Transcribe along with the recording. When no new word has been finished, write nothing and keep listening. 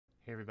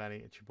Hey everybody,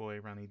 it's your boy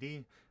Ronnie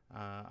D.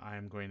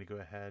 I'm going to go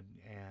ahead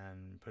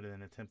and put in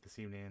an attempt this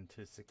evening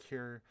to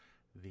secure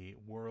the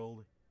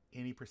world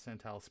any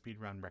percentile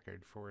speedrun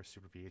record for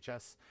Super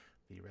VHS,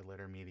 the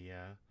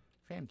RedLetterMedia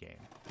fan game.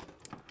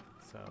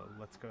 So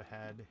let's go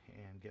ahead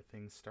and get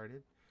things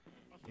started.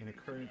 In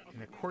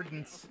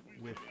accordance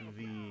with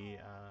the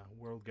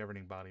world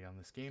governing body on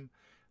this game,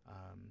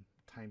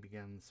 time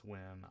begins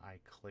when I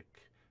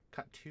click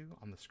Cut To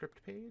on the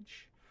script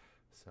page.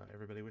 So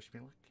everybody wish me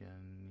luck,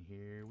 and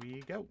here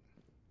we go.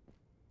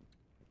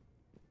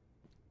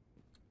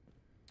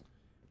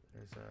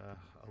 There's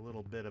a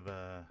little bit of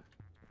a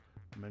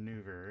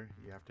maneuver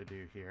you have to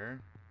do here.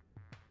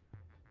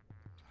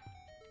 Alright,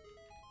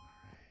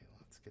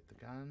 let's get the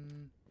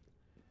gun.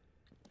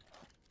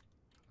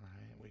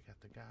 Alright, we got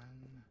the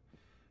gun.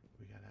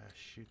 We gotta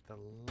shoot the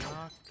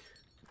lock.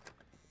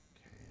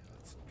 Okay,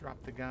 let's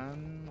drop the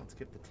gun. Let's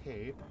get the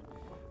tape.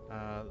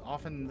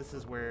 Often this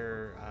is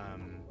where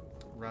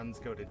runs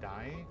go to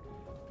die,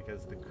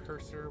 because the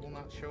cursor will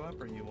not show up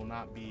or you will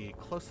not be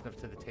close enough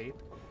to the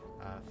tape.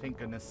 Thank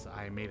goodness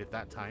I made it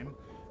that time.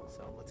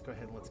 So let's go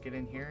ahead and let's get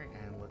in here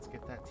and let's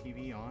get that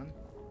TV on,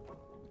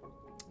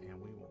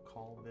 and we will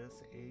call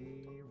this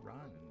a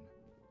run.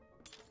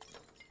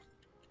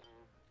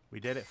 We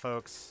did it,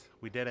 folks.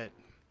 We did it.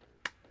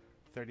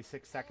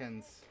 36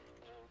 seconds.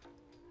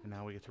 And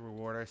now we get to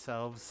reward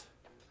ourselves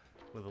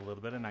with a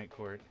little bit of night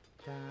court.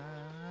 Da,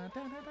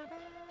 da, da, da, da.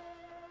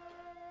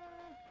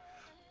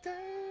 Da,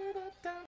 da,